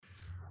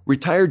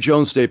Retired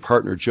Jones Day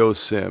partner Joe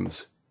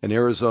Sims, an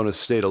Arizona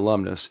State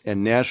alumnus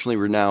and nationally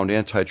renowned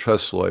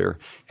antitrust lawyer,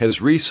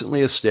 has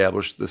recently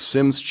established the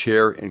Sims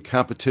Chair in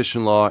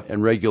Competition Law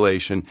and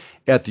Regulation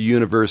at the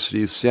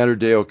university's Sandra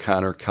Day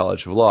O'Connor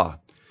College of Law.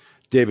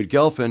 David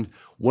Gelfand,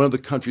 one of the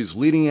country's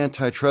leading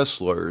antitrust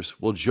lawyers,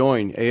 will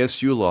join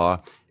ASU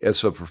Law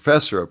as a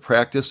professor of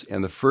practice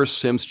and the first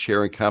Sims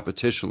Chair in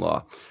Competition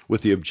Law,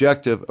 with the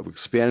objective of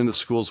expanding the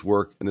school's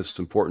work in this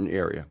important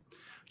area.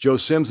 Joe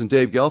Sims and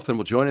Dave Gelfand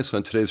will join us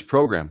on today's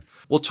program.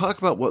 We'll talk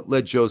about what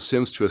led Joe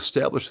Sims to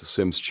establish the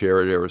Sims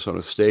Chair at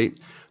Arizona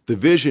State, the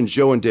vision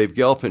Joe and Dave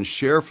Gelfand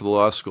share for the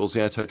law school's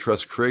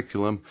antitrust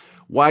curriculum,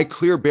 why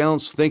clear,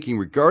 balanced thinking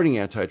regarding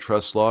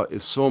antitrust law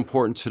is so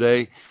important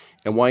today,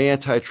 and why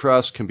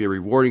antitrust can be a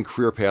rewarding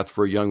career path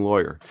for a young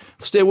lawyer.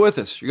 Stay with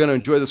us. You're going to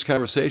enjoy this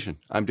conversation.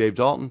 I'm Dave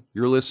Dalton.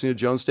 You're listening to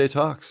Jones Day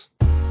Talks.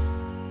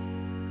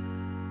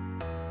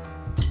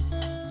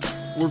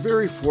 We're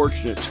very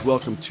fortunate to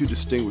welcome two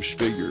distinguished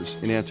figures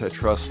in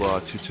antitrust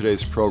law to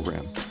today's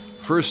program.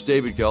 First,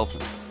 David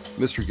Gelfand.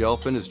 Mr.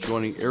 Gelfand is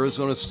joining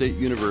Arizona State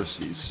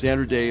University's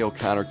Sandra Day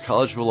O'Connor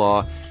College of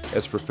Law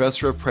as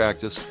Professor of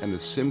Practice and the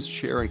Sims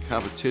Chair in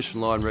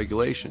Competition Law and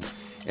Regulation.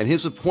 And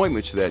his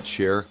appointment to that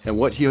chair and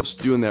what he hopes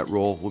to do in that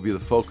role will be the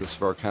focus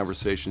of our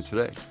conversation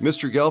today.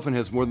 Mr. Gelfand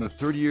has more than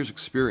 30 years'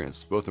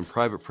 experience, both in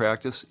private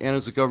practice and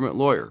as a government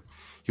lawyer.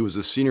 He was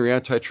a senior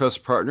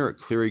antitrust partner at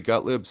Cleary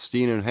Gottlieb,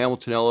 Steen &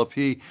 Hamilton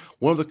LLP,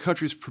 one of the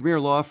country's premier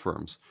law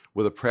firms,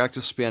 with a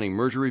practice spanning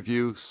merger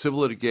review, civil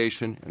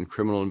litigation, and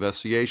criminal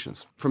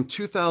investigations. From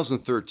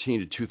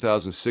 2013 to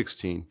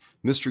 2016,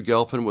 Mr.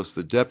 Gelfand was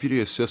the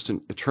Deputy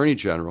Assistant Attorney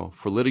General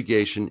for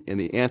Litigation in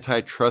the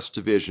Antitrust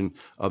Division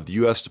of the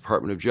U.S.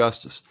 Department of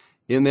Justice.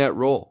 In that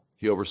role,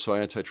 he oversaw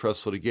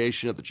antitrust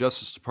litigation at the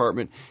Justice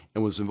Department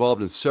and was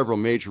involved in several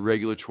major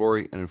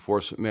regulatory and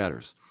enforcement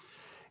matters.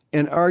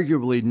 And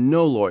arguably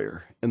no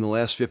lawyer in the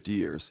last 50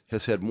 years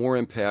has had more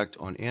impact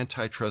on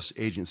antitrust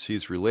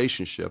agencies'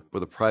 relationship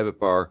with a private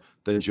bar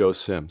than Joe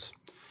Sims.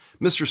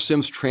 Mr.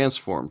 Sims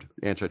transformed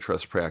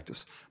antitrust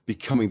practice,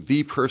 becoming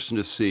the person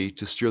to see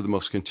to steer the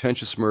most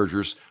contentious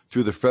mergers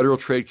through the Federal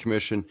Trade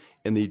Commission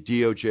and the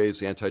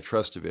DOJ's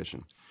Antitrust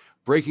Division.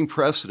 Breaking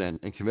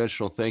precedent and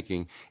conventional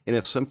thinking, and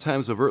if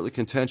sometimes overtly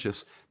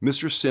contentious,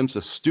 Mr. Sims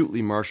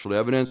astutely marshaled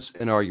evidence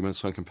and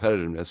arguments on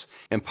competitiveness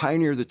and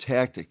pioneered the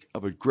tactic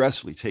of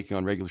aggressively taking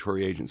on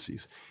regulatory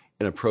agencies,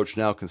 an approach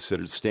now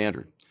considered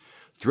standard.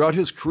 Throughout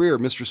his career,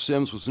 Mr.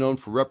 Sims was known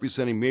for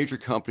representing major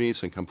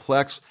companies in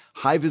complex,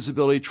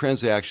 high-visibility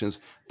transactions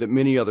that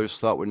many others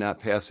thought would not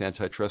pass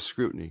antitrust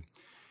scrutiny.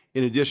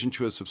 In addition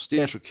to a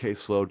substantial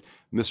caseload,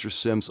 Mr.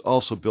 Sims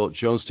also built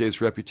Jones Day's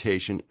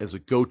reputation as a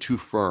go-to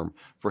firm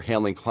for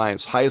handling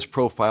clients' highest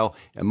profile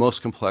and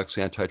most complex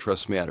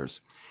antitrust matters.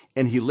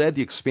 And he led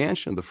the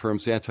expansion of the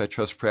firm's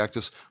antitrust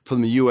practice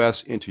from the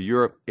U.S. into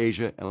Europe,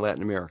 Asia, and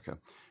Latin America.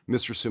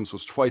 Mr. Sims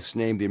was twice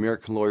named the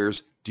American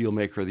Lawyer's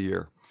Dealmaker of the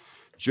Year.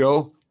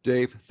 Joe,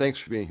 Dave, thanks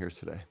for being here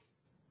today.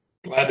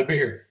 Glad to be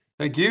here.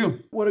 Thank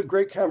you. What a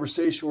great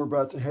conversation we're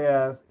about to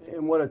have,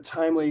 and what a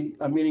timely,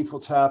 meaningful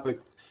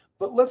topic.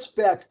 But let's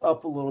back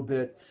up a little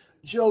bit.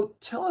 Joe,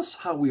 tell us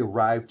how we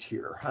arrived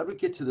here. How did we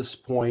get to this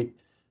point?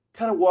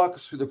 Kind of walk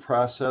us through the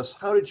process.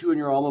 How did you and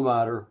your alma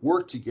mater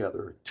work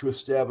together to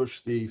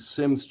establish the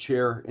Sims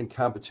Chair in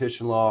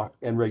Competition Law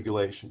and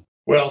Regulation?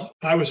 Well,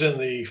 I was in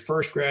the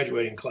first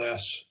graduating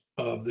class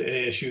of the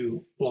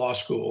ASU Law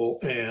School,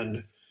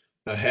 and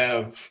I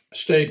have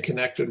stayed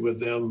connected with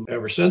them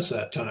ever since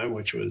that time,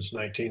 which was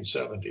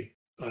 1970,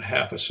 a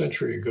half a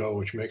century ago,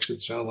 which makes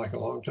it sound like a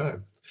long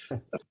time.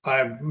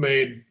 I've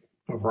made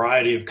a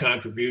variety of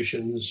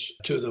contributions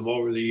to them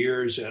over the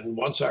years. And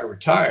once I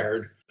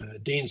retired,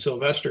 Dean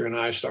Sylvester and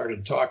I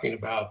started talking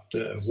about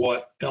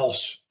what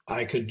else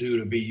I could do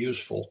to be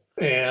useful.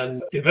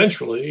 And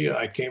eventually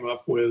I came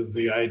up with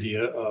the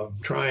idea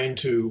of trying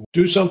to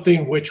do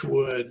something which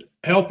would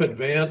help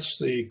advance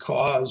the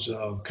cause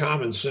of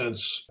common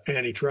sense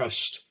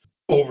antitrust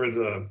over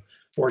the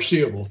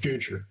foreseeable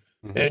future.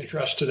 Mm-hmm.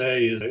 Antitrust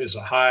today is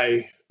a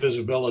high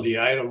visibility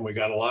item. We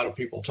got a lot of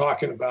people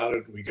talking about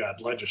it. We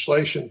got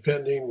legislation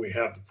pending. We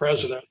have the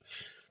president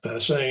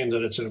saying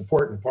that it's an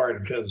important part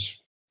of his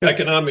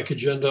economic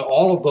agenda.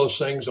 All of those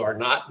things are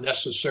not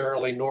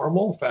necessarily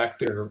normal. In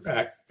fact,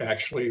 they're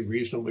actually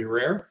reasonably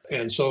rare.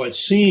 And so it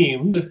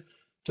seemed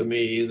to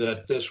me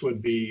that this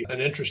would be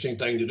an interesting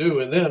thing to do.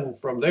 And then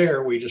from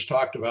there, we just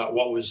talked about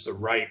what was the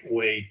right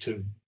way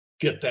to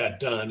get that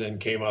done and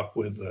came up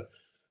with the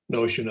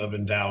notion of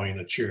endowing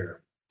a chair.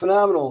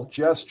 Phenomenal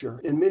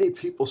gesture. And many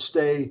people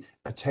stay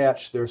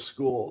attached to their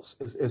schools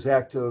as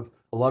active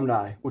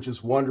alumni, which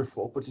is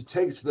wonderful. But to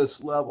take it to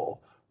this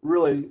level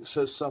really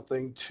says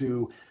something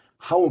to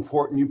how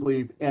important you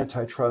believe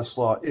antitrust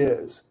law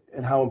is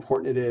and how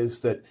important it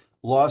is that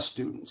law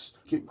students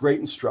get great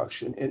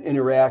instruction and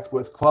interact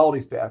with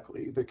quality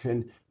faculty that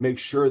can make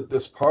sure that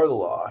this part of the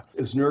law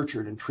is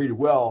nurtured and treated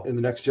well in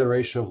the next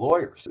generation of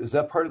lawyers. Is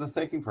that part of the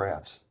thinking,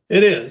 perhaps?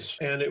 It is.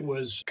 And it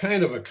was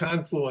kind of a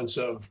confluence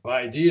of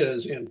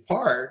ideas, in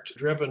part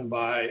driven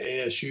by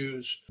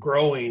ASU's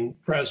growing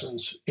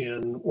presence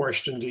in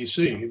Washington,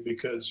 D.C.,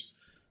 because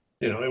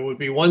it would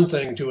be one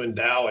thing to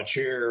endow a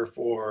chair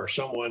for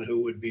someone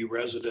who would be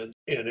resident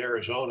in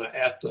Arizona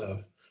at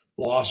the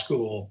law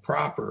school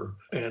proper,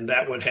 and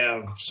that would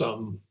have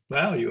some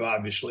value,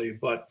 obviously.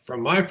 But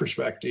from my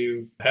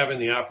perspective, having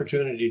the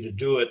opportunity to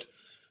do it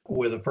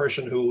with a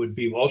person who would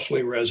be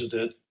mostly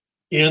resident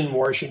in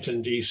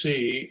Washington,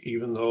 D.C.,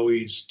 even though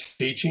he's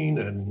teaching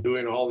and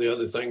doing all the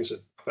other things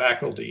that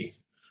faculty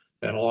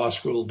at a law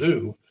school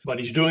do, but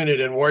he's doing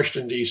it in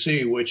Washington,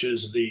 D.C., which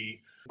is the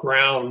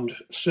ground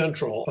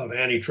central of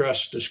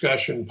antitrust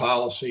discussion,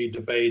 policy,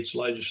 debates,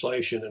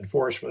 legislation,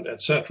 enforcement,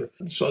 etc.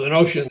 So the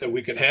notion that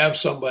we could have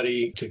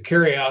somebody to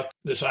carry out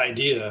this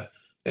idea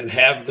and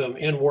have them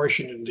in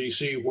Washington,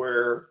 D.C.,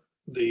 where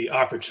the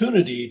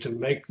opportunity to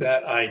make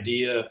that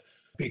idea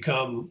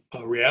become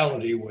a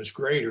reality was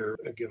greater,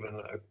 given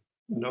a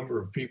number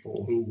of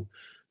people who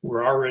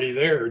were already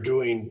there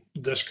doing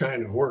this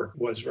kind of work,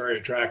 was very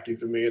attractive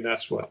to me. And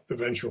that's what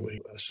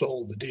eventually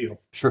sold the deal.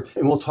 Sure.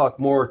 And we'll talk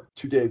more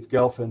to Dave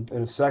Gelfand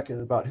in a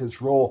second about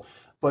his role.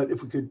 But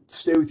if we could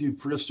stay with you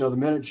for just another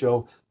minute,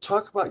 Joe,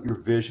 talk about your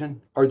vision.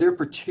 Are there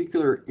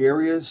particular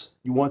areas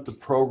you want the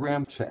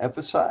program to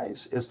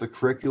emphasize as the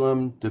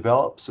curriculum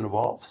develops and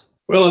evolves?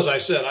 Well, as I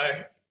said,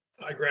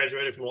 I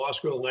graduated from law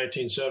school in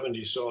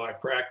 1970, so I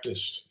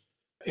practiced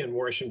in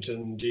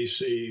Washington,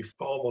 D.C.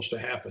 for almost a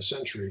half a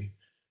century.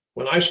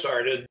 When I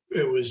started,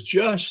 it was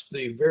just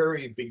the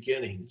very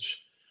beginnings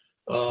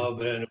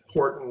of an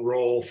important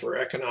role for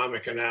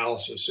economic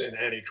analysis in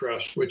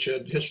antitrust, which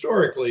had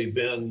historically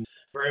been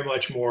very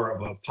much more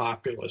of a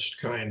populist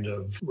kind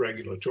of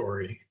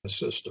regulatory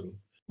system.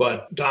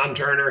 But Don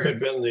Turner had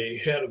been the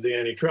head of the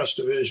antitrust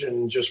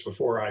division just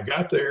before I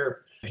got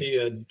there. He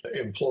had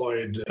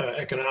employed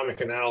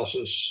economic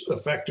analysis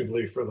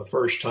effectively for the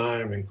first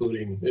time,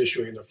 including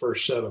issuing the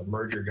first set of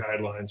merger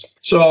guidelines.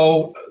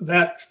 So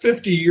that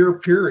 50-year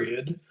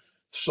period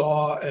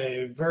saw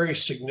a very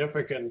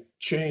significant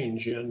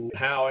change in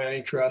how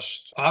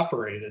antitrust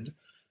operated.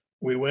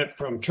 We went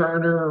from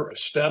Turner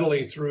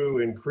steadily through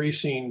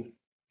increasing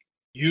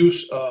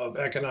use of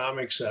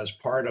economics as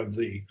part of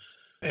the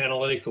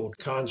analytical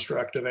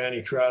construct of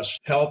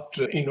antitrust, helped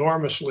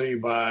enormously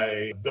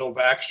by Bill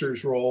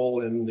Baxter's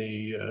role in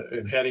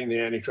heading the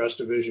antitrust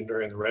division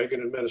during the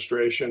Reagan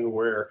administration,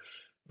 where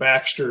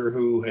Baxter,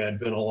 who had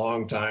been a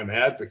longtime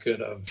advocate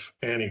of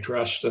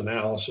antitrust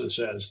analysis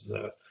as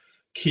the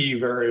key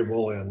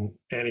variable in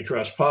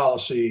antitrust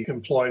policy,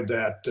 employed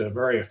that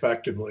very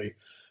effectively.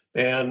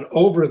 And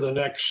over the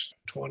next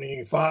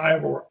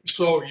 25 or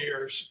so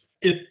years,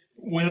 it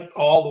went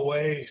all the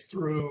way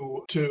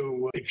through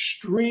to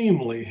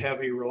extremely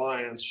heavy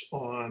reliance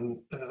on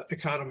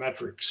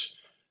econometrics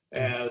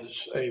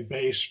as a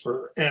base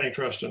for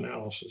antitrust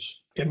analysis.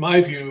 In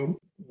my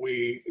view,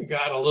 we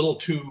got a little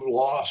too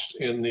lost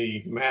in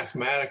the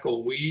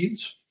mathematical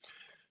weeds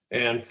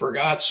and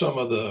forgot some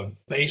of the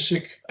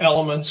basic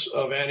elements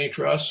of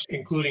antitrust,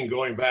 including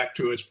going back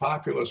to its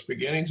populist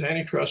beginnings.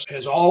 Antitrust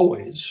has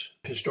always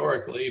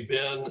historically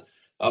been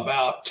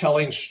about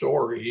telling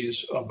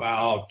stories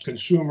about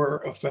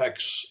consumer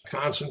effects,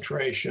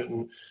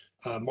 concentration,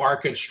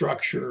 market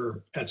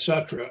structure,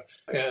 etc.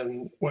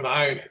 And when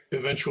I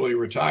eventually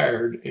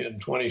retired in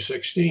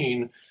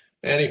 2016,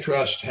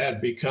 antitrust had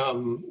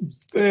become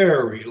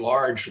very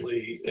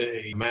largely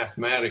a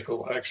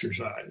mathematical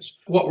exercise.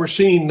 What we're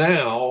seeing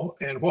now,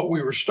 and what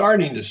we were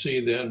starting to see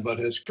then, but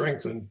has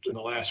strengthened in the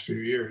last few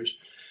years,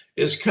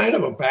 is kind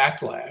of a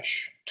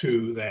backlash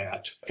to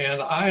that.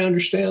 And I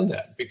understand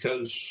that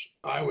because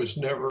I was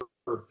never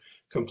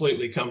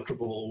completely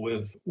comfortable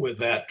with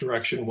that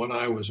direction when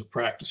I was a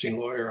practicing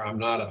lawyer. I'm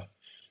not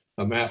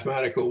a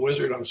mathematical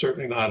wizard. I'm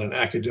certainly not an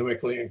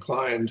academically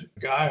inclined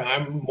guy.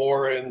 I'm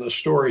more in the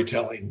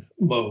storytelling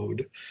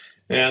mode.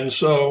 And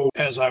so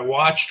as I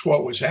watched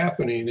what was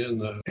happening in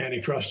the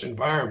antitrust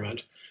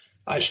environment,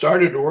 I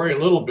started to worry a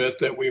little bit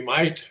that we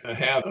might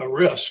have a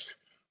risk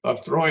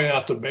of throwing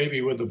out the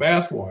baby with the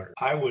bathwater.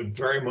 I would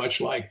very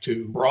much like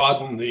to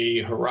broaden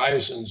the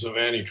horizons of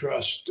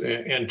antitrust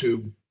and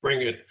to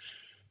bring it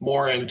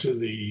more into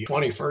the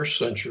 21st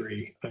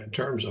century in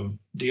terms of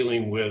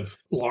dealing with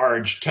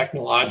large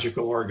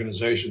technological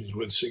organizations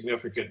with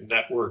significant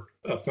network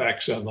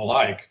effects and the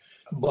like.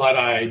 But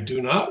I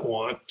do not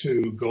want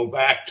to go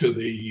back to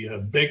the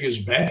big is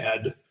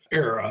bad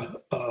era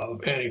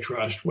of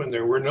antitrust when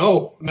there were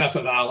no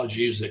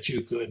methodologies that you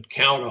could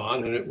count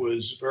on, and it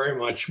was very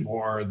much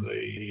more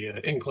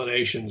the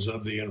inclinations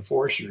of the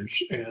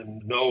enforcers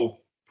and no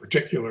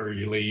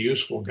particularly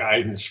useful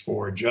guidance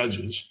for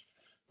judges,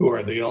 who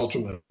are the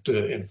ultimate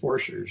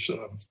enforcers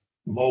of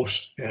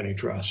most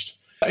antitrust.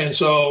 And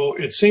so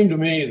it seemed to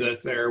me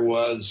that there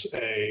was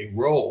a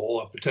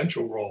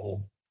potential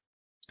role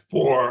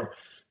for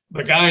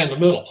the guy in the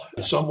middle,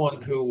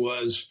 someone who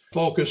was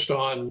focused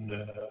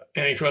on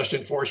antitrust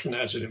enforcement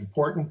as an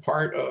important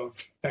part of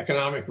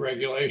economic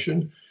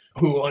regulation,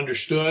 who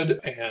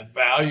understood and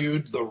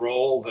valued the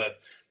role that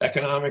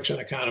economics and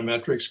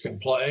econometrics can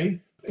play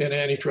in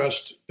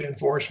antitrust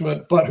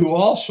enforcement, but who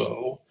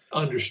also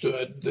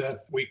understood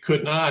that we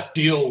could not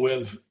deal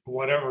with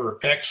whatever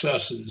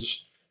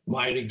excesses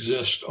might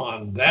exist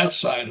on that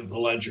side of the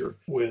ledger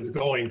with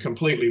going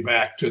completely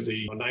back to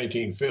the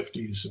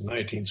 1950s and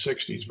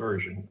 1960s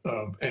version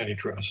of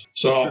antitrust.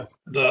 So Sure.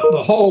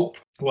 the hope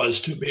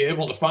was to be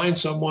able to find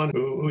someone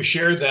who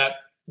shared that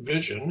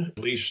vision,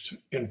 at least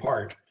in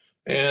part,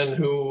 and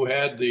who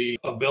had the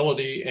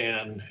ability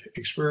and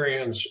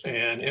experience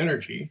and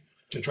energy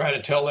to try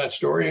to tell that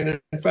story and,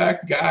 in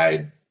fact,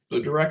 guide the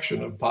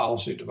direction of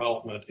policy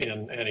development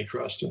in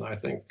antitrust. And I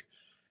think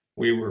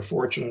we were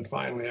fortunate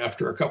finally,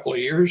 after a couple of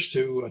years,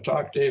 to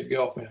talk Dave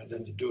Gelfand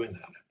into doing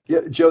that.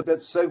 Yeah, Joe, that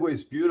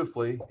segues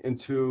beautifully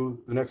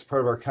into the next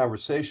part of our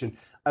conversation.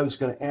 I was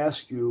going to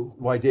ask you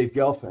why Dave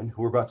Gelfand,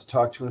 who we're about to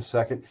talk to in a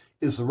second,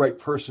 is the right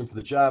person for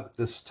the job at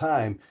this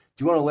time.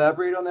 Do you want to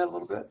elaborate on that a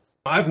little bit?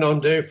 I've known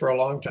Dave for a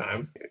long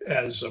time.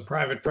 As a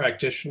private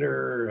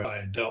practitioner,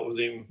 I dealt with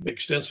him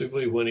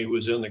extensively when he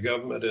was in the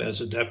government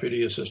as a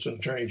deputy assistant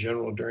attorney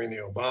general during the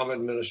Obama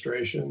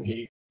administration.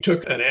 He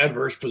took an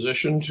adverse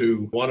position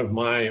to one of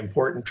my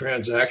important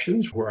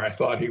transactions where I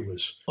thought he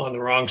was on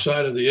the wrong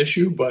side of the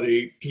issue, but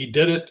he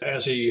did it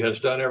as he has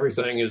done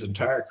everything his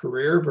entire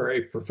career,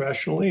 very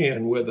professionally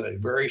and with a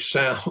very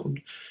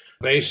sound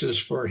basis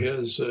for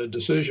his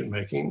decision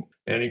making.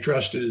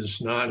 Antitrust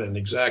is not an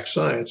exact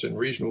science, and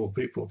reasonable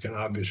people can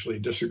obviously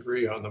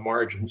disagree on the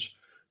margins.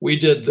 We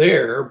did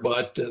there,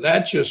 but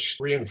that just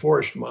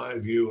reinforced my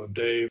view of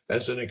Dave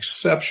as an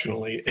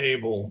exceptionally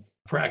able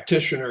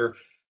practitioner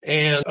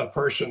and a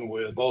person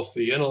with both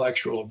the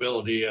intellectual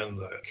ability and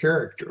the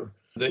character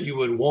that you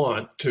would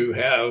want to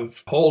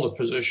have hold a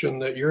position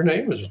that your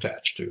name is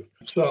attached to.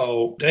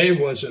 So Dave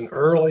was an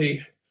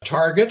early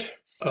target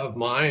of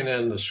mine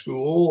and the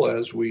school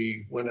as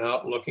we went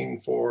out looking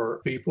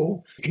for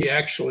people. He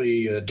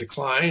actually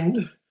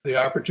declined the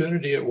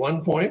opportunity at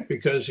one point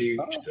because he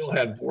still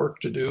had work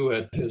to do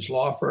at his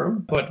law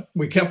firm, but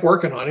we kept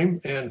working on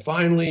him, and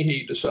finally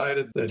he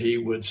decided that he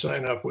would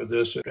sign up with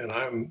this, and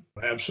I'm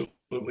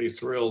absolutely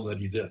thrilled that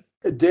he did.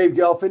 Dave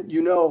Gelfand,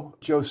 you know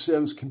Joe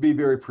Sims can be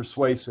very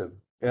persuasive.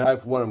 And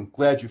I'm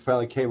glad you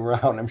finally came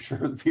around. I'm sure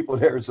the people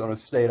at Arizona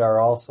State are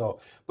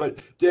also.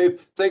 But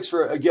Dave, thanks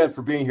for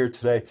being here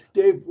today.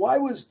 Dave, why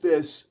was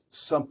this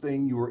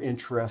something you were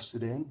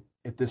interested in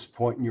at this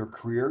point in your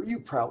career? You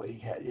probably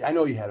had, I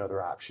know you had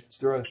other options.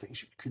 There are other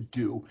things you could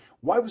do.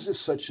 Why was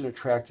this such an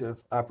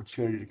attractive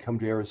opportunity to come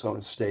to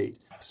Arizona State,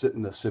 sit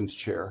in the Sims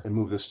chair, and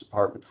move this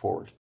department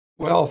forward?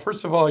 Well,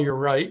 first of all, you're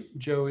right.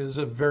 Joe is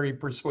a very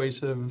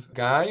persuasive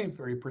guy,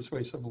 very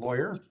persuasive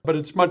lawyer, but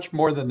it's much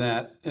more than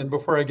that. And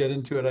before I get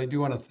into it, I do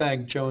want to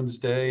thank Jones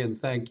Day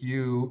and thank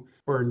you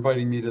for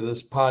inviting me to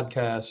this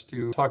podcast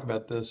to talk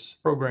about this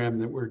program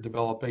that we're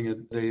developing at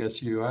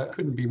ASU. I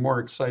couldn't be more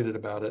excited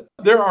about it.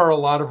 There are a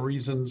lot of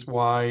reasons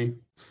why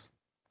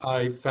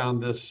I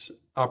found this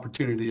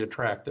opportunity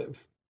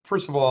attractive.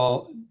 First of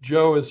all,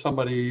 Joe is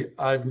somebody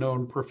I've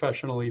known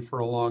professionally for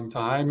a long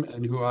time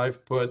and who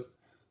I've put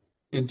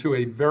into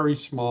a very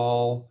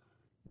small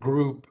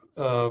group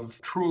of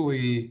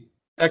truly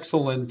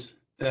excellent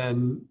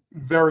and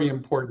very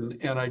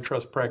important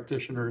antitrust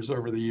practitioners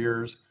over the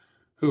years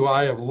who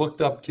I have looked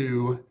up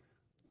to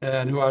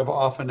and who I've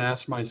often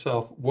asked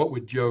myself, what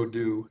would Joe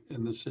do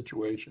in this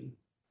situation?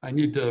 I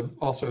need to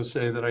also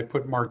say that I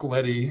put Mark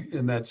Letty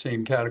in that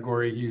same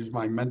category. He was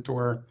my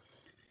mentor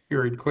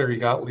here at Cleary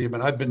Gottlieb,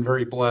 and I've been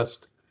very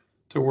blessed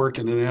to work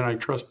in an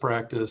antitrust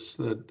practice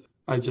that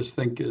I just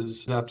think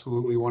is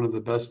absolutely one of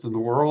the best in the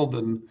world.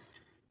 And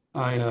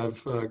I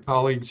have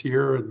colleagues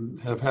here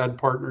and have had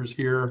partners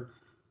here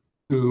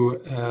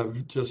who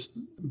have just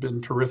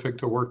been terrific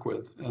to work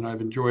with. And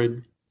I've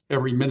enjoyed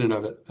every minute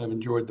of it. I've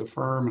enjoyed the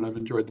firm and I've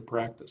enjoyed the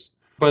practice.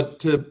 But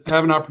to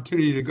have an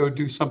opportunity to go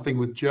do something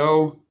with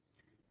Joe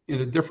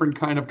in a different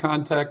kind of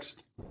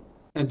context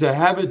and to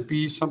have it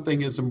be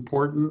something as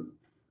important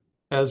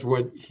as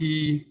what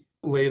he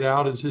laid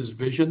out as his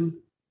vision,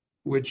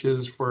 which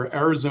is for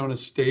Arizona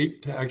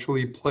State to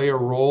actually play a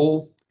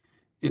role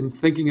in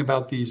thinking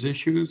about these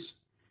issues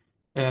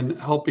and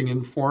helping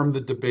inform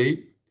the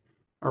debate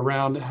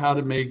around how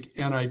to make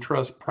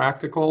antitrust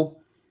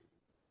practical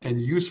and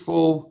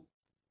useful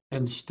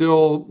and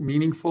still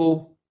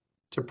meaningful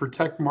to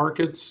protect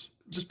markets.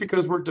 Just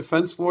because we're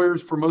defense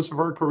lawyers for most of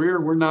our career,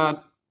 we're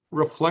not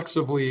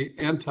reflexively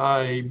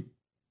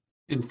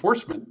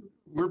anti-enforcement.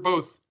 We're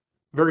both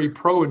very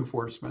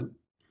pro-enforcement,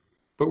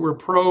 but we're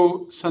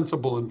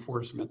pro-sensible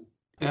enforcement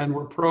and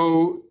we're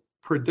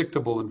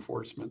pro-predictable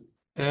enforcement.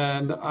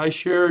 And I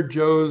share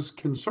Joe's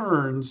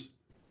concerns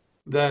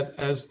that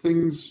as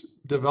things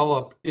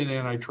develop in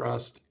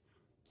antitrust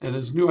and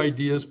as new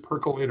ideas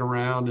percolate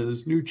around and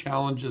as new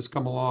challenges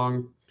come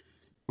along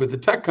with the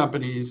tech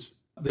companies,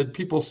 that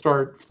people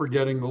start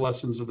forgetting the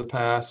lessons of the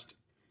past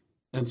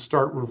and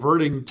start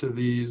reverting to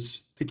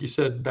these, I think you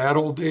said bad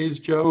old days,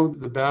 Joe,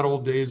 the bad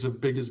old days of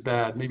big is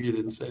bad. Maybe you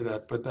didn't say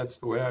that, but that's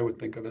the way I would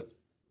think of it.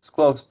 It's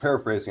close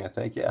paraphrasing, I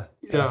think. Yeah.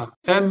 Yeah.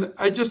 And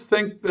I just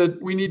think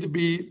that we need to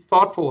be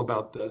thoughtful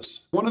about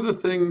this. One of the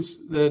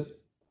things that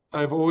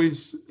I've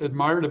always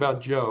admired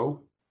about Joe,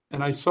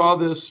 and I saw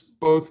this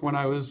both when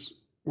I was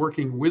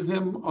working with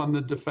him on the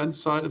defense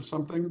side of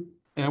something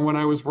and when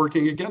I was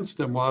working against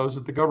him while I was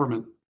at the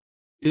government,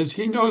 is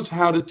he knows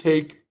how to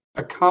take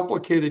a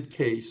complicated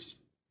case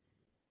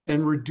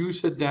and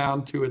reduce it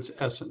down to its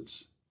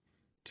essence,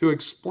 to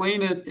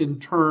explain it in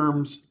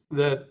terms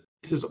that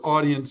his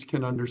audience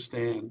can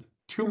understand.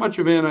 Too much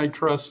of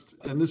antitrust,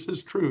 and this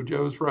is true,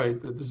 Joe's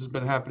right, that this has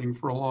been happening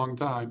for a long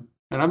time.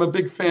 And I'm a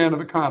big fan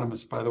of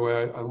economists, by the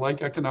way. I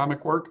like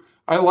economic work.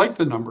 I like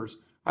the numbers.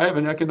 I have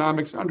an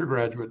economics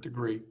undergraduate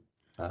degree.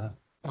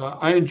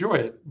 I enjoy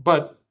it,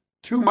 but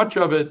too much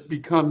of it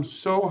becomes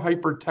so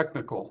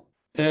hyper-technical,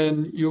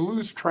 and you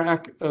lose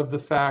track of the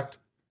fact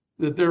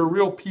that there are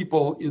real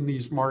people in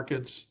these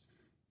markets,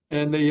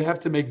 and they have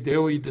to make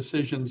daily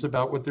decisions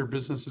about what their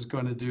business is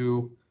going to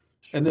do,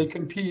 and they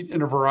compete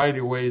in a variety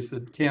of ways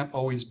that can't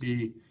always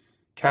be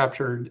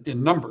captured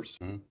in numbers.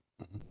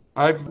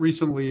 I've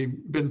recently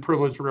been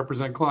privileged to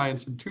represent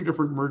clients in 2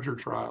 different merger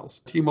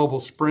trials.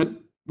 T-Mobile Sprint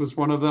was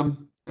one of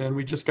them, and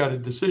we just got a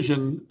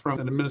decision from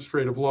an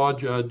administrative law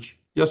judge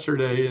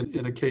yesterday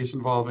in a case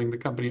involving the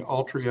company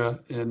Altria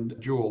and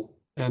Juul.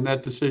 And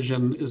that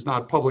decision is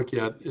not public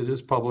yet. It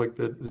is public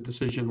that the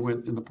decision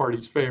went in the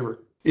party's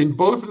favor. In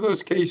both of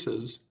those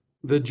cases,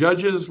 the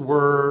judges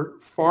were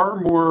far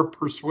more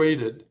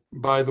persuaded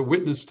by the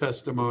witness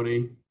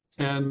testimony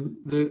and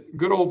the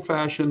good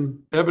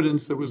old-fashioned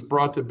evidence that was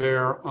brought to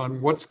bear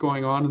on what's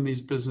going on in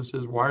these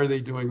businesses, why are they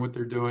doing what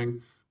they're doing,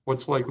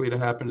 what's likely to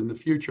happen in the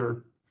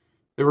future.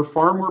 They were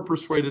far more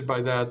persuaded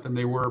by that than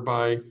they were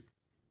by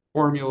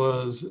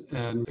formulas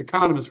and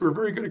economists who are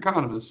very good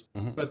economists,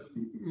 but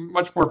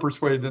much more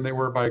persuaded than they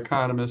were by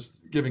economists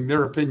giving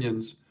their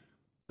opinions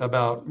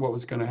about what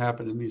was going to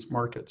happen in these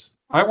markets.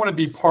 I want to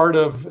be part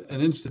of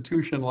an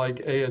institution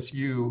like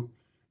ASU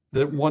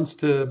that wants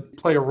to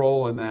play a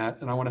role in that,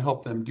 and I want to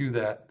help them do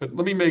that. But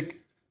let me make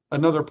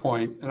another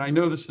point, and I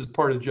know this is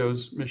part of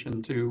Joe's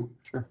mission too.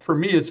 Sure. For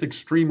me, it's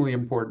extremely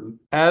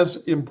important, as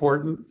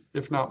important,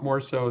 if not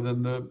more so,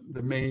 than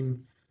the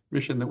main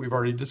mission that we've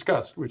already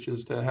discussed, which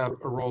is to have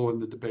a role in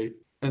the debate.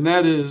 And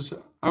that is,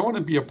 I want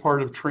to be a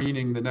part of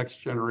training the next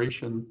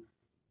generation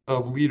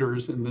of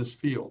leaders in this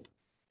field.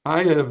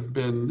 I have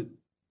been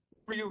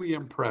really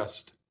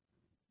impressed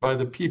by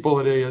the people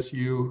at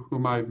ASU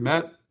whom I've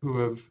met, who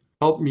have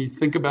helped me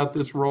think about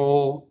this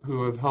role,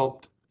 who have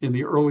helped in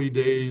the early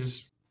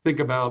days think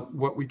about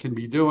what we can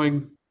be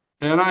doing.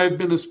 And I've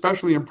been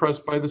especially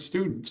impressed by the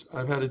students.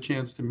 I've had a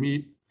chance to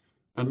meet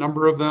a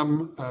number of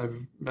them. I've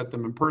met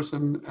them in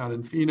person out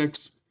in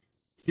Phoenix,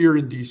 here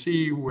in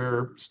DC,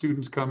 where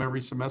students come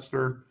every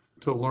semester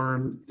to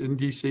learn in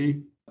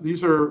DC.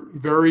 These are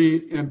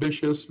very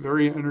ambitious,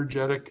 very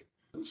energetic,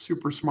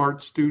 super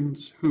smart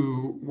students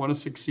who want to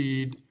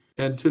succeed.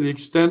 And to the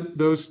extent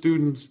those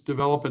students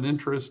develop an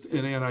interest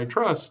in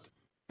antitrust,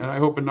 and I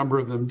hope a number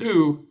of them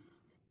do,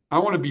 I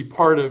want to be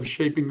part of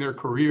shaping their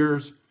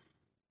careers,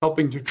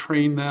 helping to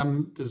train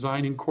them,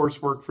 designing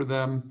coursework for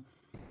them,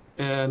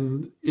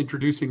 and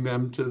introducing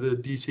them to the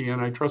DC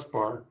Antitrust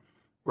Bar,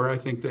 where I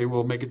think they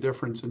will make a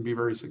difference and be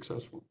very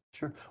successful.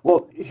 Sure.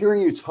 Well,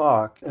 hearing you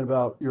talk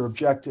about your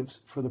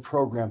objectives for the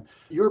program,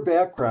 your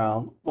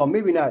background, while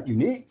maybe not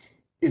unique,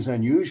 is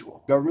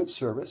unusual. Government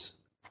service,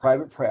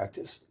 private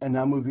practice, and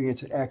now moving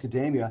into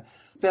academia.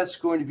 That's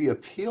going to be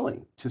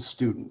appealing to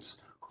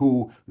students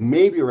who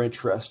maybe are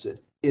interested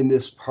in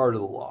this part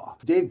of the law.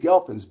 Dave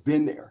Gelfin's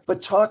been there,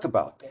 but talk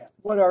about that.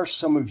 What are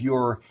some of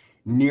your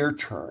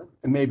near-term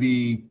and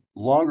maybe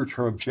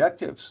longer-term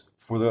objectives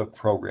for the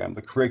program,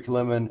 the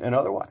curriculum, and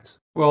otherwise?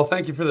 Well,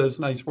 thank you for those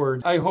nice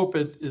words. I hope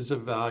it is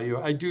of value.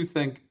 I do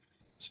think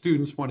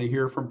students want to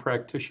hear from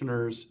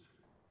practitioners,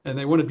 and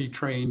they want to be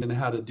trained in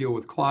how to deal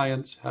with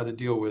clients, how to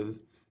deal with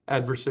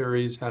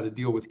adversaries, how to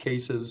deal with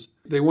cases.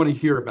 They want to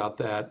hear about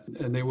that,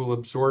 and they will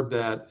absorb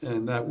that,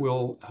 and that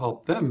will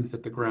help them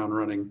hit the ground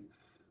running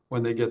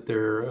when they get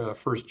their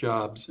first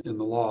jobs in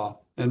the law.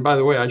 And by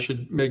the way, I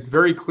should make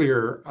very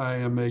clear, I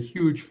am a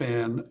huge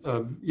fan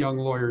of young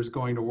lawyers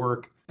going to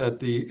work at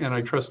the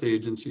antitrust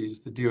agencies,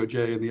 the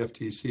DOJ and the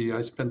FTC.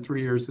 I spent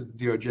 3 years at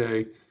the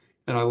DOJ,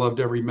 and I loved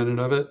every minute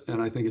of it.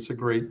 And I think it's a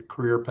great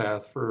career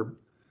path for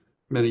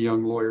many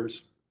young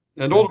lawyers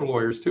and older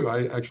lawyers too.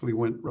 I actually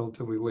went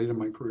relatively late in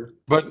my career.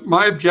 But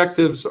my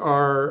objectives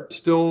are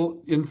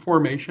still in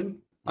formation.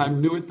 I'm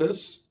new at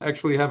this. I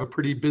actually have a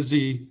pretty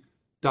busy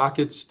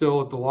docket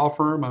still at the law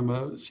firm. I'm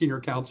a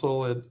senior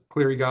counsel at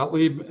Cleary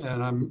Gottlieb,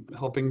 and I'm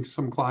helping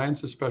some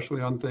clients,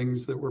 especially on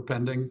things that were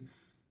pending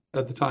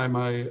at the time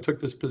I took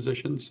this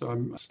position. So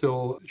I'm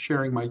still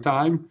sharing my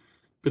time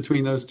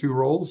between those two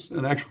roles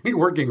and actually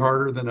working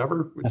harder than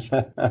ever, which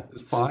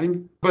is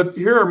fine. But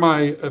here are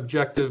my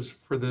objectives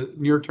for the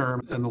near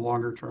term and the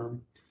longer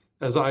term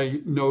as I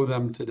know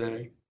them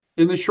today.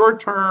 In the short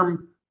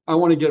term, I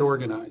want to get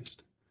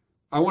organized.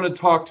 I want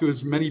to talk to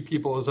as many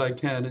people as I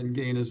can and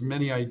gain as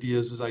many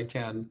ideas as I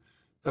can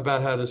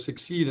about how to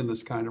succeed in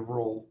this kind of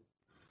role.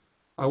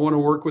 I want to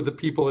work with the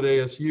people at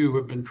ASU who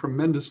have been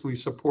tremendously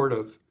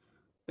supportive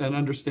and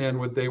understand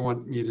what they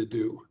want me to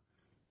do.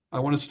 I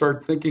want to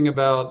start thinking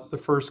about the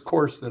first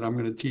course that I'm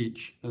going to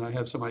teach, and I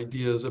have some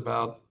ideas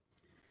about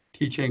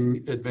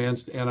teaching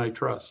advanced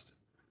antitrust.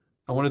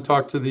 I want to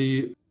talk to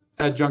the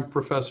adjunct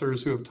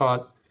professors who have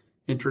taught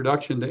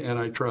introduction to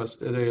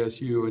antitrust at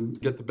ASU and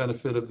get the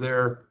benefit of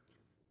their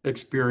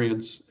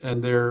experience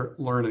and their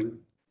learning.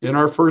 In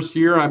our first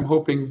year, I'm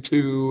hoping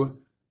to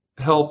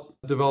help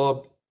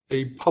develop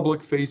a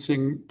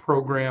public-facing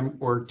program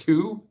or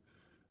two.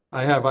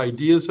 I have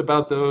ideas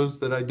about those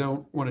that I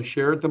don't want to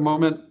share at the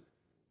moment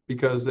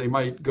because they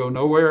might go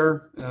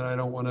nowhere, and I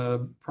don't want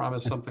to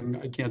promise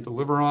something I can't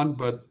deliver on.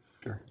 But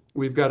Sure.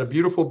 We've got a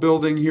beautiful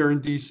building here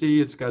in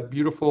DC. It's got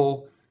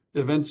beautiful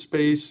event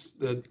space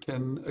that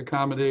can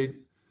accommodate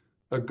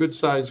a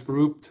good-sized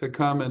group to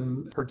come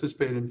and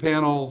participate in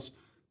panels,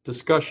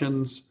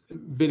 discussions,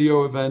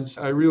 video events.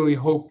 I really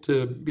hope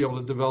to be able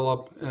to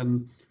develop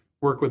and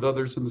work with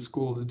others in the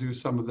school to do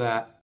some of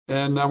that.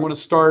 And I want to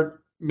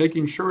start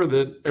making sure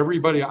that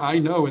everybody I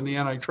know in the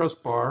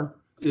antitrust bar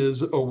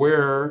is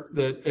aware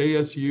that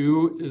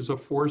ASU is a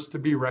force to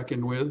be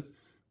reckoned with.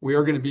 We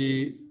are going to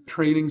be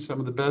training some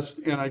of the best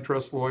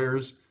antitrust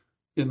lawyers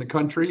in the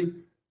country.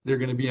 They're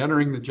going to be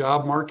entering the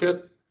job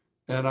market,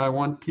 and I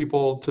want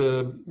people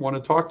to want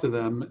to talk to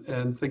them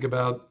and think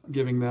about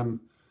giving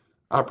them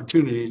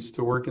opportunities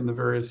to work in the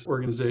various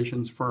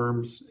organizations,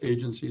 firms,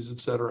 agencies, et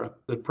cetera,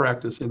 that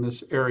practice in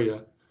this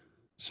area.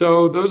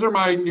 So those are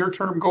my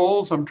near-term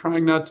goals. I'm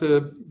trying not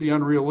to be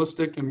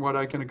unrealistic in what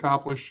I can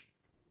accomplish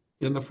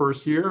in the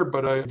first year,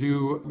 but I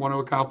do want to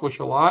accomplish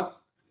a lot.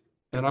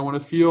 And I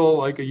want to feel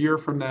like a year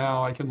from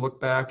now, I can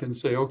look back and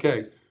say,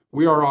 okay,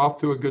 we are off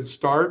to a good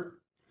start,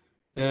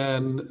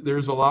 and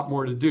there's a lot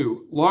more to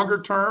do.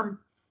 Longer term,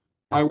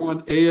 I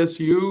want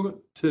ASU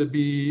to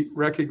be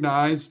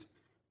recognized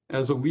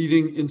as a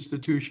leading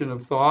institution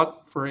of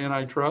thought for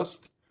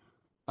antitrust.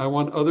 I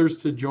want others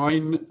to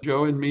join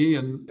Joe and me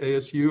and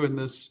ASU in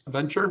this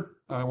venture.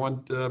 I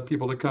want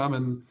people to come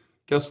and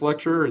guest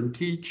lecture and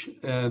teach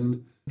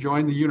and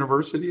join the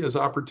university as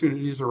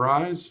opportunities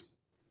arise.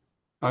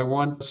 I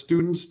want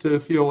students to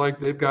feel like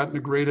they've gotten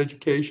a great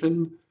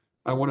education.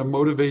 I want to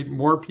motivate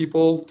more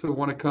people to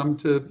want to come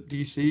to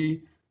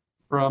DC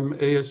from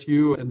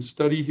ASU and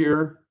study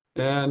here.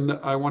 And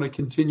I want to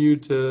continue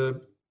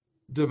to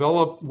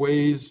develop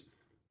ways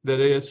that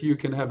ASU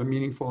can have a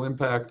meaningful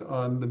impact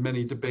on the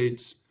many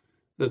debates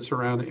that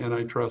surround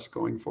antitrust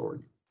going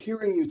forward.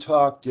 Hearing you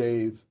talk,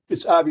 Dave,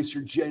 it's obvious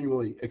you're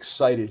genuinely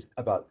excited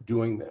about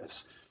doing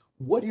this.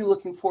 What are you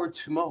looking forward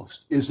to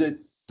most? Is it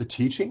the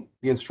teaching,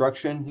 the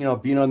instruction,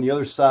 being on the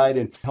other side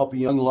and helping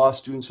young law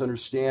students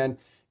understand?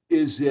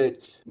 Is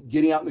it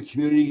getting out in the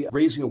community,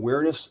 raising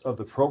awareness of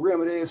the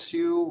program at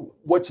ASU?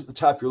 What's at the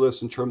top of your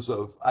list in terms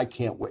of, I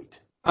can't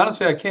wait?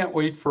 Honestly, I can't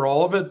wait for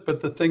all of it,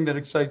 but the thing that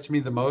excites me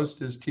the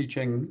most is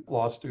teaching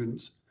law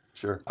students.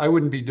 Sure. I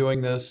wouldn't be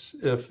doing this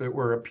if it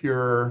were a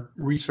pure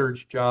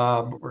research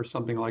job or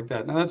something like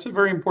that. Now, that's a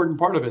very important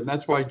part of it, and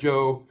that's why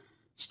Joe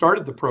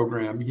started the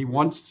program. He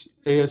wants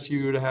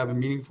ASU to have a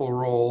meaningful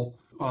role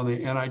on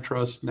the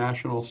antitrust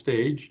national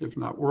stage, if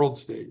not world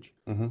stage.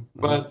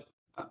 But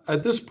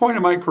at this point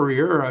in my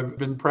career, I've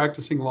been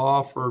practicing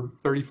law for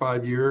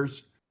 35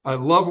 years. I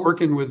love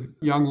working with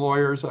young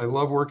lawyers. I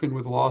love working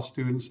with law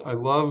students. I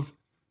love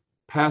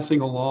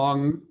passing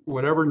along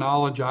whatever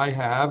knowledge I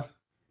have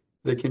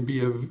that can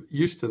be of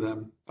use to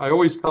them. I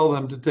always tell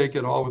them to take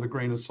it all with a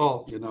grain of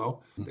salt.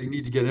 They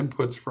need to get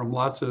inputs from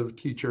lots of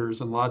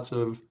teachers and lots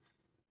of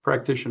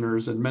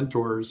practitioners and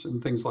mentors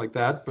and things like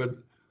that. But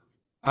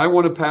I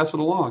want to pass it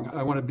along.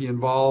 I want to be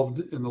involved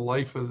in the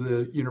life of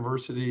the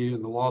university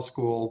and the law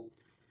school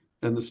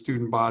and the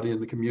student body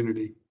and the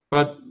community.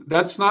 But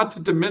that's not to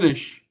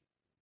diminish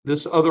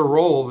this other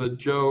role that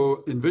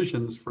Joe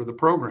envisions for the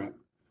program.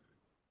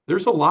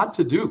 There's a lot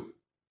to do.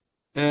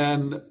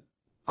 And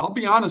I'll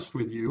be honest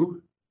with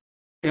you,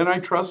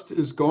 antitrust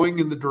is going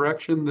in the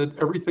direction that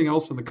everything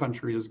else in the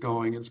country is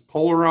going. It's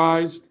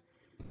polarized,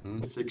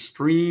 it's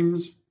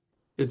extremes,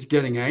 it's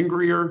getting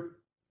angrier.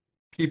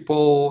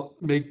 People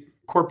make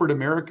corporate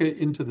America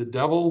into the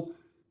devil,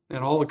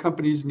 and all the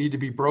companies need to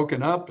be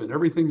broken up, and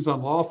everything's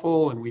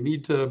unlawful, and we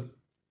need to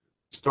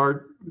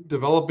start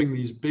developing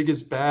these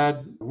biggest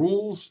bad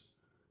rules.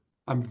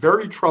 I'm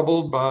very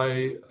troubled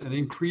by an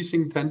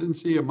increasing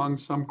tendency among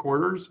some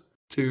quarters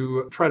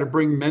to try to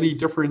bring many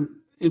different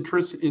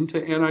interests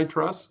into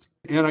antitrust.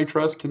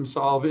 Antitrust can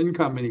solve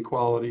income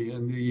inequality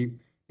and the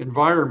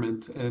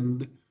environment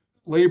and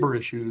labor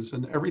issues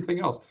and everything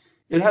else.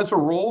 It has a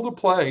role to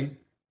play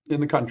in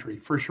the country,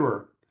 for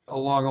sure,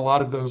 along a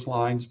lot of those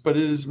lines, but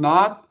it is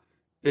not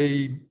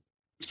a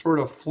sort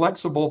of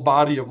flexible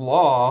body of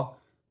law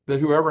that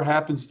whoever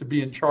happens to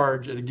be in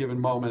charge at a given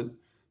moment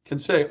can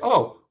say,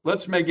 oh,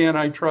 let's make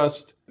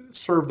antitrust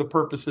serve the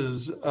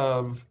purposes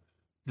of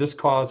this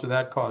cause or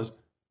that cause.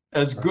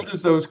 As good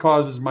as those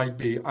causes might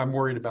be, I'm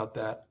worried about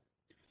that.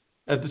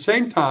 At the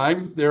same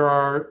time, there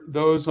are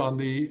those on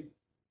the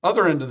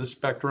other end of the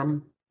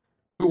spectrum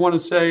who want to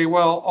say,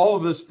 well, all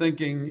of this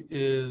thinking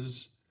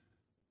is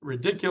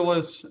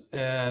ridiculous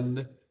and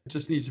it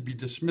just needs to be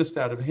dismissed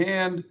out of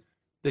hand.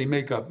 They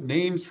make up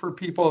names for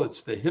people.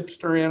 It's the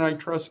hipster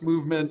antitrust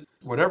movement,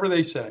 whatever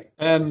they say.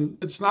 And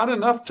it's not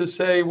enough to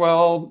say,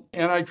 well,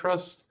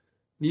 antitrust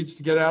needs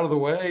to get out of the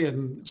way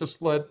and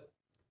just let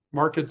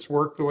markets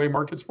work the way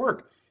markets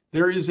work.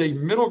 There is a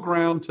middle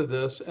ground to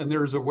this, and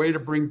there's a way to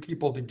bring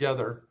people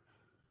together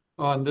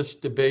on this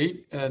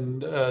debate and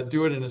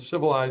do it in a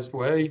civilized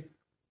way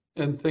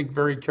and think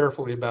very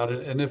carefully about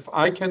it. And if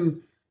I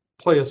can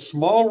play a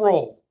small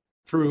role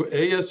through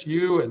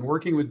ASU and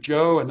working with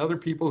Joe and other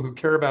people who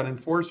care about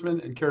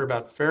enforcement and care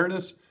about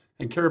fairness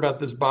and care about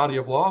this body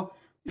of law,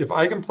 if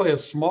I can play a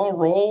small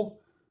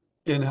role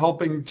in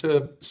helping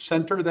to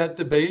center that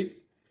debate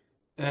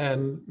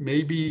and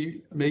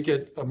maybe make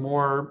it a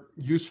more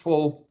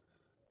useful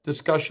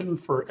discussion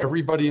for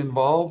everybody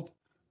involved,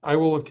 I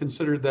will have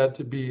considered that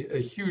to be a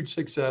huge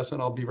success,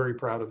 and I'll be very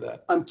proud of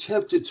that. I'm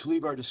tempted to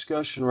leave our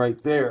discussion right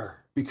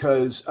there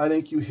because I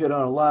think you hit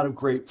on a lot of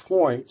great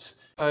points.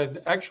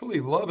 I'd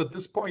actually love at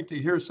this point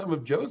to hear some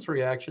of Joe's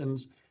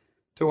reactions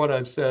to what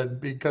I've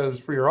said, because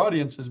for your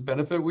audience's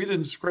benefit, we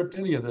didn't script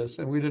any of this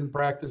and we didn't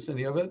practice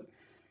any of it.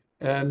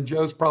 And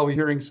Joe's probably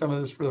hearing some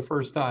of this for the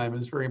first time.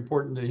 It's very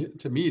important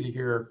to me to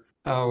hear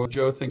how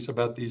Joe thinks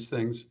about these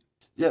things.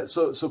 Yeah,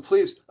 so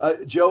please,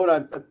 Joe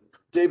and I,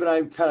 Dave and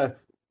I kind of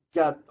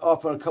got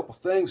off on a couple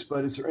things,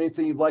 but is there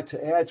anything you'd like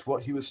to add to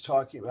what he was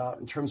talking about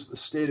in terms of the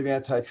state of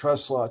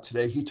antitrust law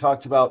today? He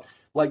talked about,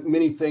 like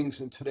many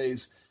things in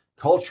today's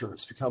culture,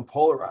 it's become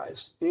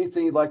polarized.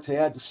 Anything you'd like to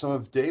add to some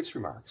of Dave's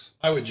remarks?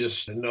 I would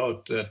just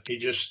note that he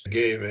just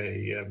gave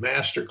a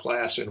master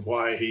class in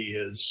why he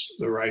is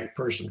the right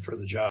person for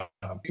the job.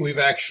 We've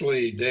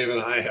actually, Dave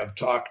and I have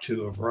talked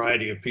to a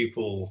variety of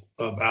people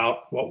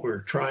about what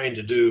we're trying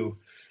to do.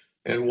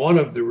 And one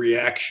of the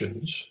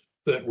reactions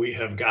that we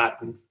have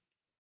gotten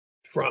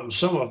from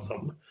some of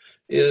them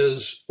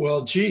is,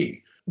 well,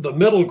 gee, the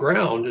middle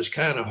ground is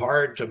kind of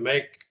hard to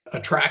make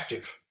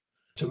attractive,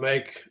 to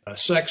make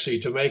sexy,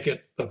 to make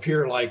it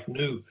appear like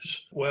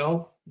news.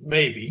 Well,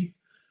 maybe.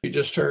 You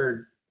just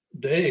heard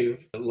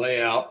Dave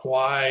lay out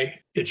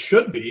why it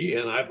should be,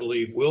 and I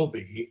believe will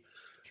be,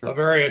 a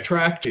very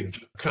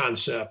attractive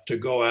concept to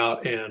go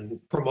out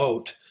and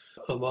promote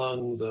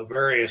among the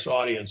various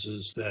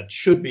audiences that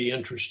should be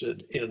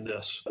interested in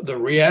this. The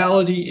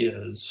reality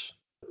is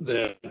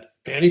that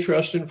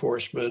antitrust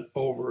enforcement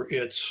over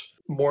its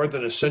more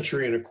than a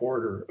century and a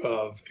quarter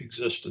of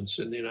existence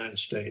in the United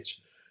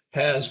States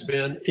has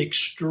been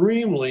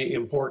extremely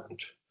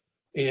important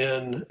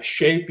in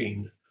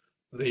shaping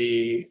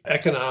the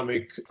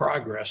economic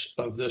progress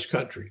of this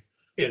country.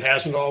 It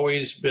hasn't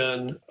always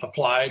been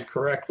applied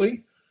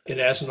correctly. It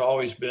hasn't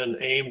always been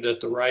aimed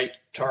at the right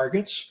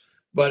targets.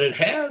 But it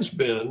has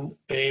been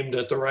aimed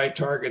at the right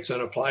targets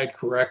and applied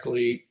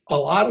correctly a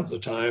lot of the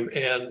time,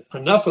 and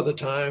enough of the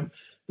time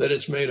that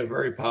it's made a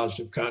very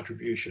positive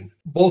contribution.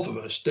 Both of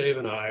us, Dave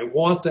and I,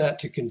 want that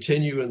to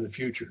continue in the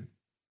future,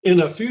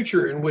 in a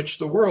future in which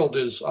the world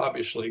is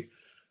obviously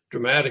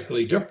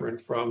dramatically different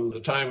from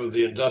the time of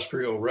the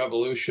Industrial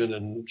Revolution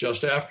and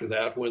just after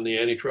that when the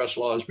antitrust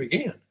laws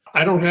began.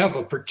 I don't have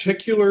a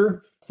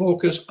particular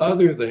focus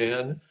other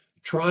than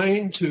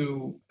trying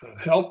to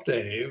help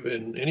Dave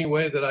in any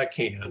way that I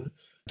can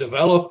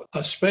develop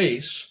a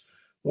space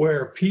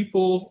where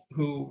people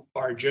who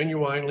are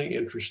genuinely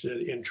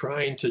interested in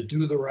trying to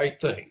do the right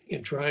thing,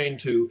 in trying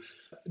to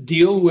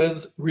deal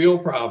with real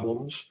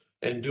problems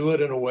and do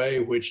it in a way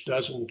which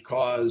doesn't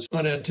cause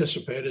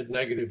unanticipated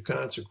negative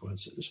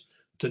consequences,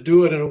 to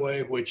do it in a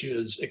way which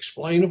is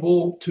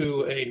explainable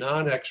to a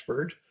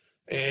non-expert,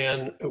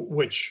 and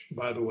which,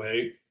 by the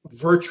way,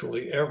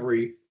 virtually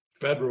every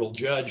federal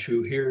judge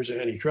who hears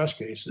antitrust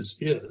cases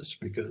is,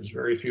 because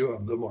very few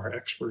of them are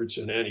experts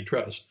in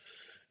antitrust.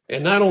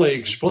 And not only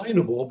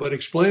explainable, but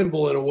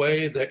explainable in a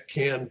way that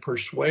can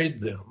persuade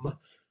them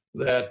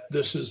that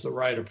this is the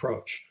right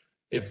approach.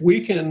 If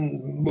we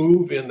can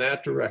move in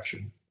that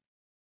direction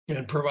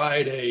and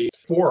provide a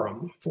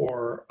forum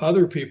for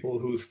other people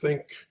who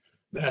think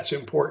that's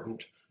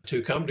important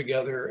to come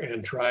together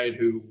and try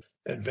to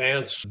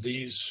advance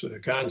these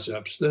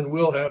concepts, then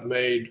we'll have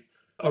made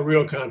a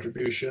real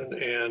contribution,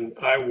 and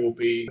I will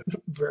be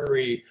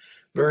very,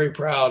 very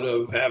proud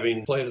of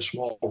having played a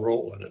small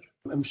role in it.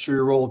 I'm sure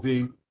your role will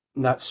be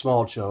not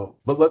small, Joe,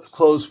 but let's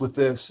close with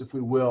this, if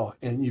we will.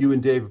 And you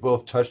and Dave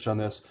both touched on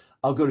this.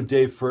 I'll go to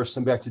Dave first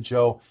and back to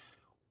Joe.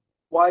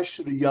 Why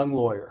should a young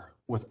lawyer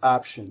with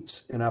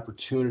options and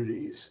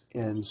opportunities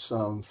and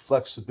some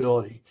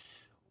flexibility,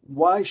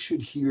 why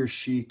should he or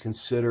she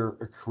consider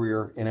a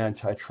career in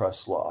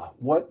antitrust law?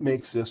 What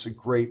makes this a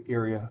great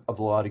area of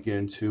the law to get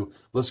into?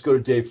 Let's go to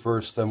Dave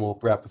first, then we'll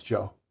wrap with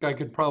Joe. I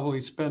could probably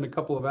spend a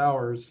couple of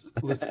hours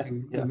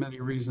listing the many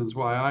reasons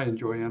why I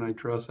enjoy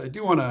antitrust. I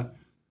do want to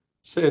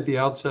Say at the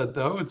outset,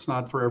 though, it's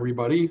not for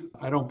everybody.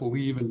 I don't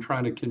believe in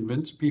trying to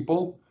convince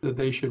people that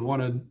they should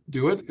want to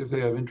do it if they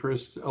have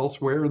interests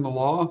elsewhere in the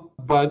law.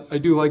 But I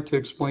do like to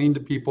explain to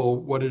people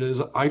what it is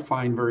I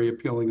find very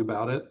appealing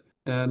about it.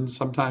 And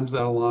sometimes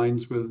that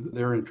aligns with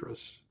their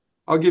interests.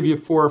 I'll give you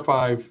 4 or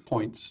 5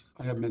 points.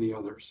 I have many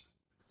others.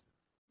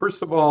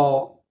 First of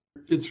all,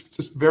 it's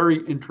just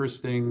very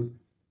interesting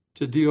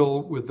to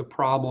deal with the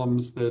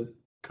problems that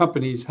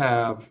companies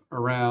have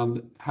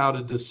around how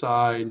to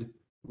decide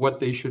what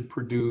they should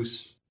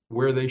produce,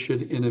 where they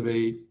should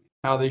innovate,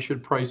 how they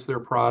should price their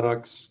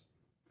products,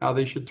 how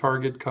they should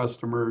target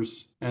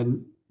customers,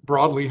 and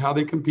broadly, how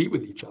they compete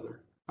with each other.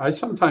 I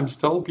sometimes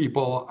tell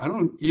people I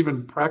don't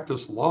even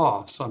practice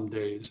law some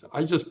days.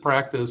 I just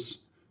practice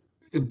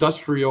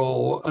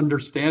industrial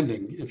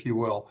understanding, if you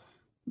will,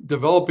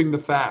 developing the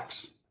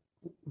facts.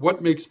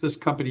 What makes this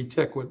company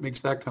tick? What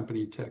makes that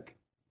company tick?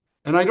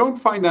 And I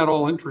don't find that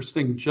all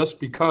interesting just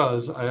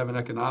because I have an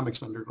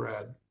economics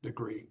undergrad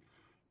degree.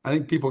 I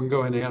think people can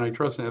go into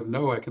antitrust and have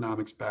no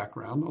economics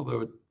background,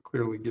 although it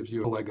clearly gives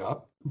you a leg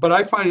up. But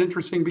I find it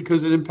interesting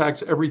because it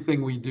impacts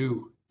everything we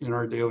do in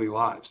our daily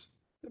lives.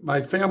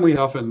 My family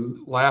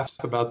often laughs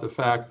about the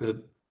fact that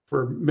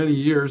for many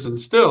years and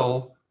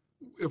still,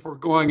 if we're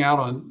going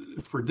out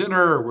for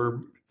dinner or we're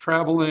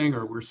traveling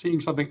or we're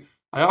seeing something,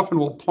 I often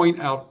will point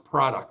out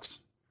products.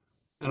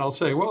 And I'll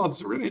say, well,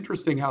 it's really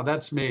interesting how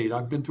that's made.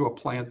 I've been to a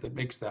plant that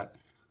makes that.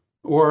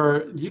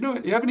 Or, do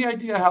you have any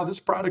idea how this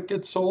product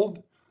gets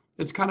sold?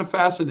 It's kind of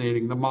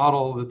fascinating, the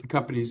model that the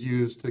companies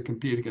use to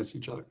compete against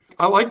each other.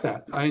 I like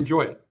that. I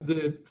enjoy it.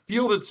 The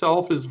field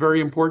itself is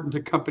very important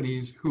to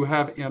companies who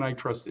have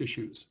antitrust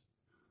issues.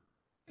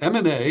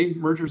 M&A,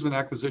 mergers and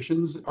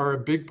acquisitions, are a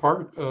big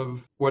part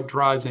of what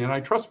drives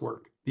antitrust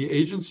work. The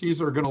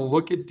agencies are going to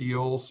look at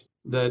deals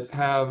that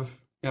have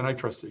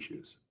antitrust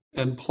issues.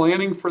 And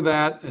planning for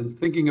that and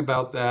thinking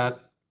about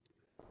that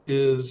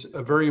is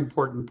a very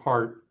important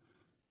part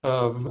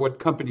of what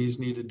companies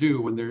need to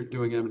do when they're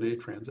doing M&A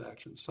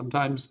transactions.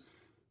 Sometimes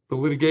the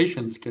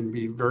litigations can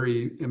be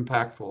very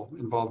impactful,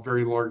 involve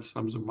very large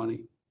sums of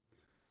money.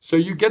 So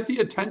you get the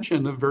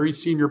attention of very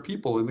senior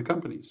people in the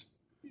companies.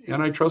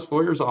 Antitrust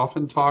lawyers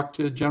often talk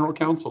to general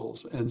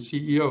counsels and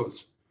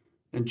CEOs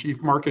and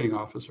chief marketing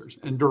officers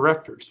and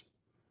directors.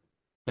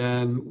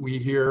 And we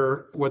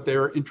hear what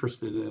they're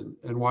interested in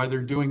and why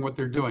they're doing what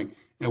they're doing.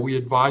 And we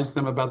advise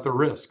them about the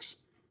risks.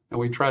 And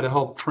we try to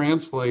help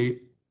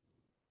translate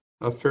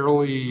a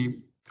fairly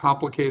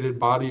complicated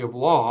body of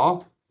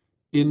law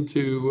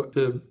into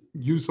the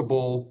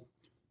usable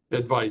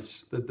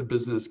advice that the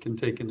business can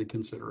take into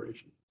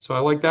consideration. So I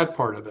like that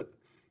part of it.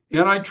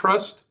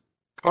 Antitrust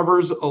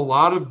covers a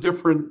lot of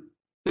different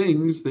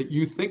things that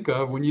you think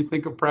of when you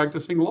think of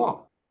practicing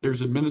law.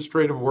 There's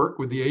administrative work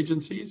with the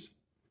agencies.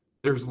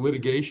 There's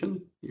litigation.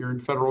 You're in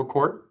federal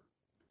court.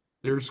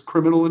 There's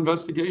criminal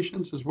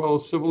investigations as well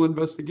as civil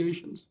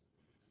investigations.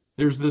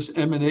 There's this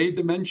M&A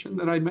dimension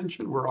that I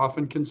mentioned. We're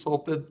often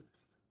consulted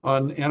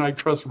on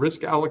antitrust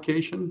risk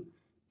allocation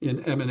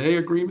in M&A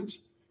agreements.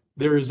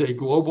 There is a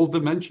global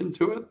dimension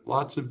to it.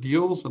 Lots of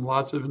deals and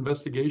lots of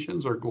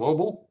investigations are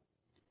global.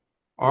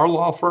 Our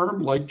law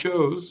firm, like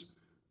Joe's,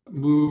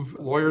 move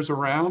lawyers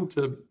around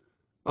to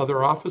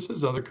other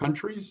offices, other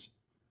countries.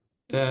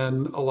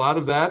 And a lot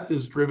of that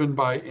is driven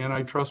by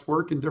antitrust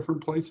work in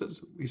different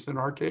places, at least in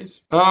our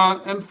case.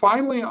 And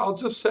finally, I'll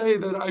just say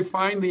that I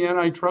find the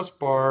antitrust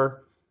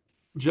bar,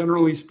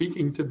 generally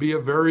speaking, to be a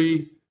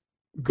very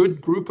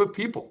good group of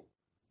people.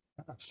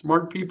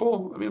 Smart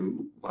people. I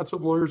mean, lots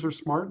of lawyers are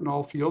smart in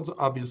all fields,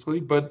 obviously,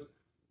 but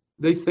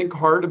they think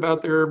hard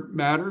about their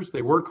matters.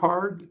 They work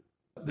hard.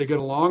 They get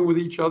along with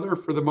each other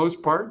for the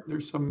most part.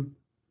 There's some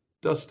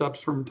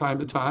dust-ups from time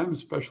to time,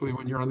 especially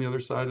when you're on the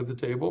other side of the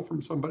table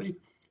from somebody.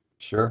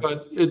 Sure.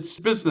 But it's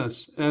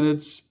business and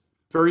it's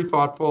very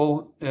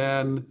thoughtful.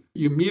 And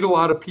you meet a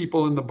lot of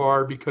people in the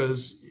bar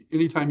because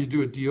anytime you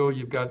do a deal,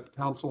 you've got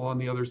counsel on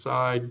the other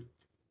side.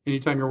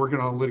 Anytime you're working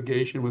on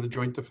litigation with a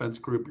joint defense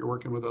group, you're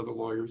working with other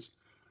lawyers.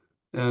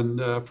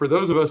 And for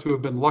those of us who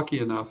have been lucky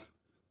enough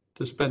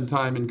to spend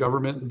time in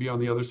government and be on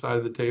the other side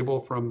of the table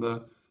from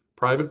the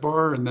private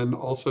bar, and then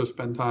also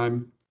spend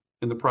time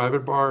in the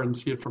private bar and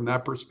see it from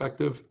that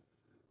perspective,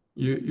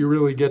 you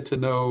really get to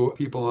know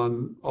people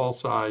on all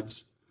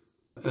sides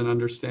and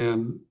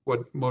understand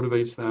what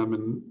motivates them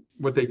and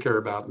what they care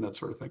about and that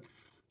sort of thing.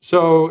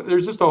 So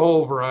there's just a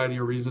whole variety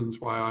of reasons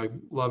why I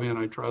love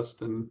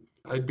antitrust, and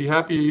I'd be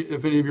happy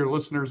if any of your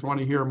listeners want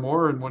to hear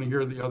more and want to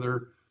hear the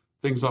other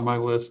things on my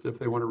list. If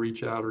they want to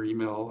reach out or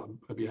email,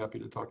 I'd be happy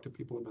to talk to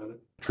people about it.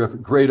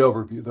 Terrific. Great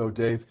overview, though,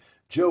 Dave.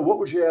 Joe, what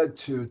would you add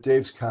to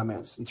Dave's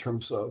comments in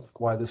terms of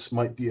why this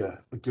might be a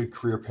good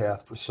career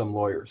path for some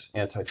lawyers,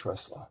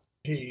 antitrust law?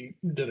 He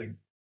did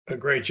a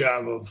great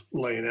job of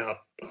laying out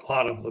a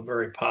lot of the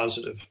very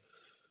positive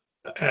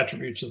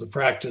attributes of the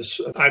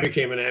practice. I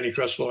became an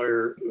antitrust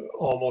lawyer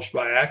almost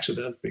by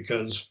accident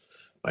because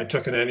I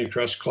took an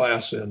antitrust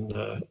class in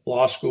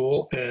law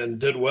school and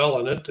did well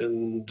in it.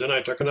 And then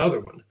I took another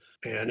one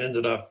and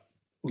ended up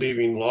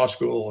leaving law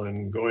school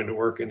and going to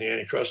work in the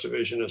antitrust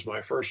division as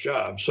my first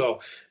job.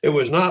 So it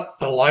was not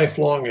a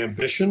lifelong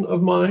ambition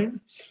of mine,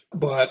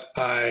 but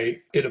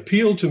it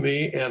appealed to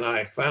me, and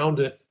I found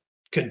it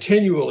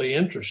continually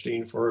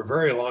interesting for a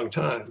very long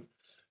time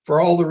for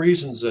all the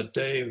reasons that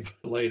Dave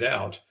laid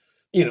out.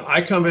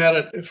 I come at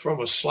it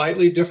from a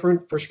slightly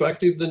different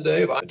perspective than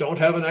Dave. I don't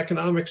have an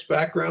economics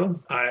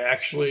background. I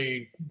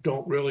actually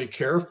don't really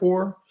care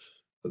for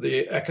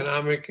the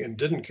economic and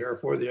didn't care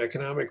for the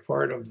economic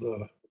part of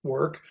the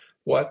work.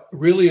 What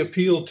really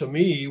appealed to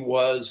me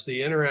was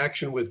the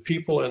interaction with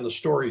people and the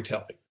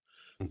storytelling.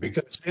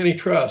 Because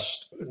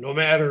antitrust, no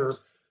matter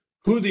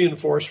who the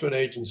enforcement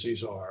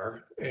agencies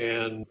are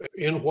and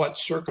in what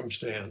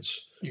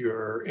circumstance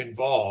you're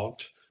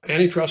involved,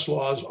 antitrust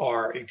laws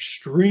are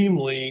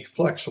extremely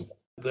flexible.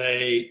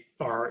 They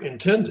are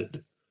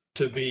intended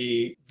to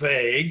be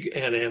vague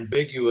and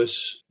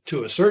ambiguous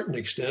to a certain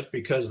extent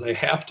because they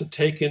have to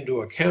take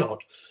into account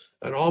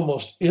an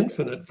almost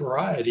infinite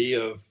variety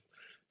of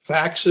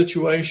fact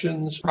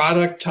situations,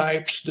 product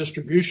types,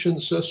 distribution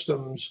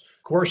systems,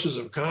 courses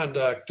of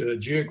conduct,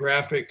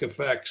 geographic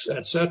effects,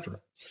 etc.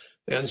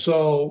 And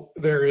so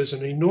there is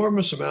an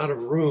enormous amount of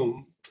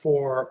room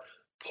for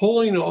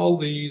pulling all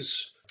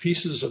these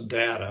pieces of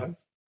data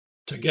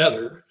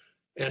together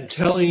and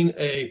telling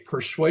a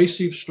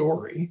persuasive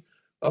story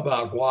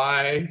about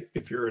why,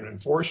 if you're an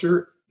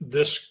enforcer,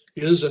 this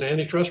is an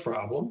antitrust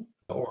problem,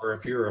 or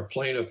if you're a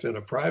plaintiff in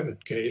a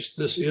private case,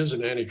 this is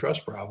an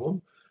antitrust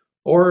problem,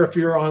 or if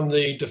you're on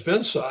the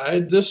defense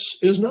side, this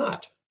is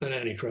not an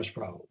antitrust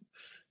problem.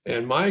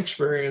 And my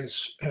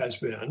experience has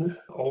been,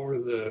 over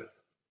the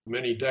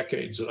many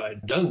decades that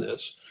I've done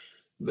this,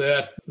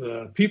 that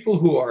the people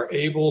who are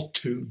able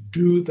to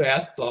do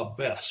that the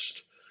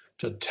best,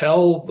 to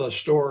tell the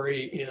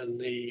story in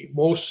the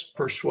most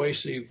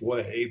persuasive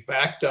way,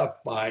 backed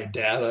up by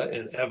data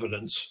and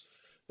evidence,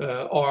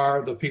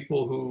 are the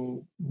people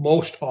who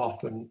most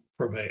often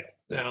prevail.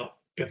 Now,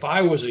 if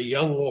I was a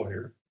young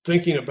lawyer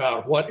thinking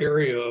about what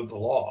area of the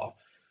law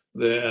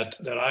that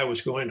I was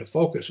going to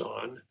focus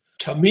on,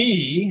 to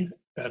me,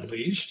 at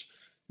least,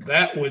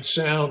 that would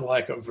sound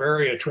like a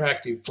very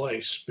attractive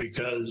place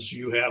because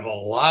you have a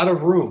lot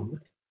of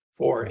room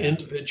for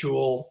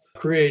individual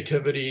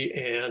creativity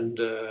and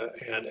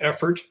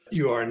effort.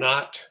 You are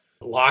not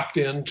locked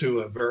into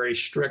a very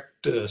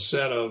strict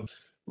set of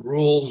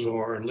rules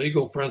or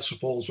legal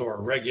principles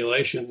or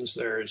regulations.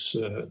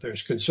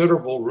 There's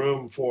considerable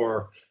room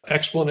for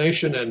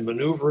explanation and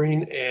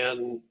maneuvering,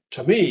 and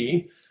to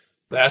me,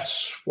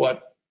 that's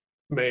what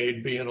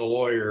made being a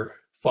lawyer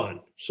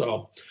fun.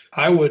 So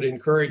I would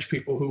encourage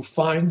people who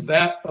find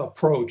that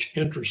approach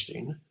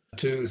interesting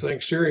to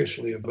think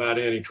seriously about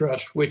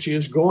antitrust, which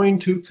is going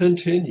to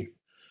continue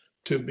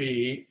to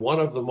be one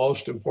of the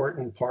most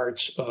important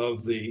parts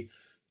of the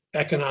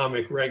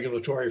economic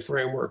regulatory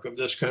framework of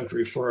this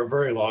country for a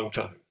very long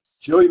time.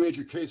 Joe, you made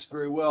your case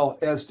very well,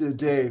 as did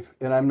Dave,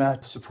 and I'm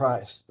not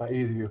surprised by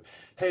either of you.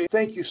 Hey,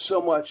 thank you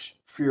so much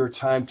for your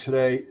time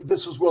today.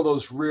 This was one of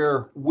those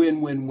rare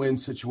win-win-win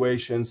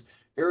situations.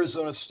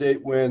 Arizona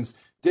State wins,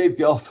 Dave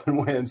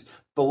Gelfand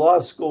wins, the law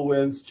school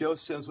wins, Joe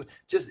Sims wins.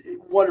 Just a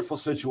wonderful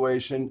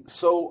situation.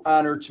 So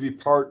honored to be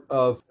part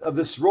of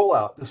this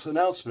rollout, this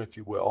announcement, if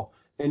you will.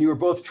 And you were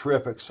both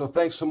terrific. So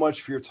thanks so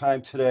much for your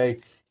time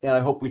today. And I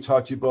hope we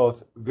talk to you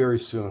both very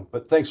soon.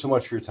 But thanks so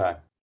much for your time.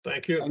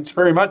 Thank you. Thanks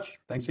very much.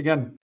 Thanks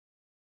again.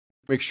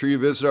 Make sure you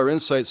visit our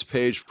Insights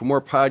page for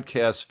more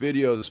podcasts,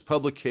 videos,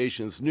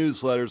 publications,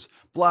 newsletters,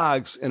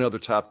 blogs, and other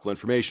topical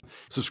information.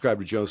 Subscribe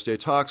to Jones Day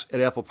Talks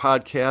at Apple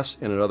Podcasts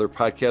and at other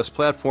podcast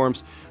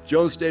platforms.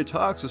 Jones Day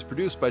Talks is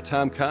produced by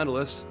Tom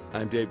Condolis.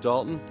 I'm Dave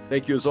Dalton.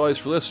 Thank you as always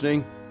for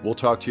listening. We'll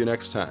talk to you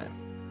next time.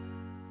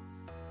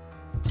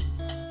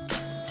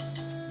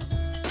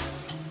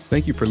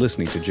 Thank you for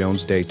listening to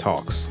Jones Day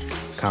Talks.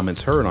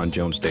 Comments heard on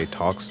Jones Day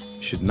Talks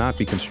should not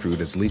be construed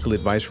as legal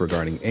advice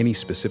regarding any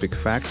specific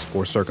facts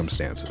or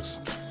circumstances.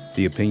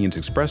 The opinions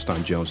expressed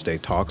on Jones Day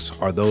Talks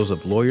are those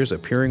of lawyers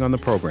appearing on the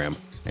program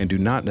and do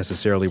not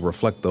necessarily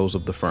reflect those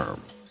of the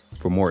firm.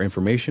 For more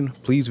information,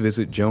 please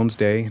visit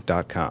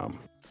jonesday.com.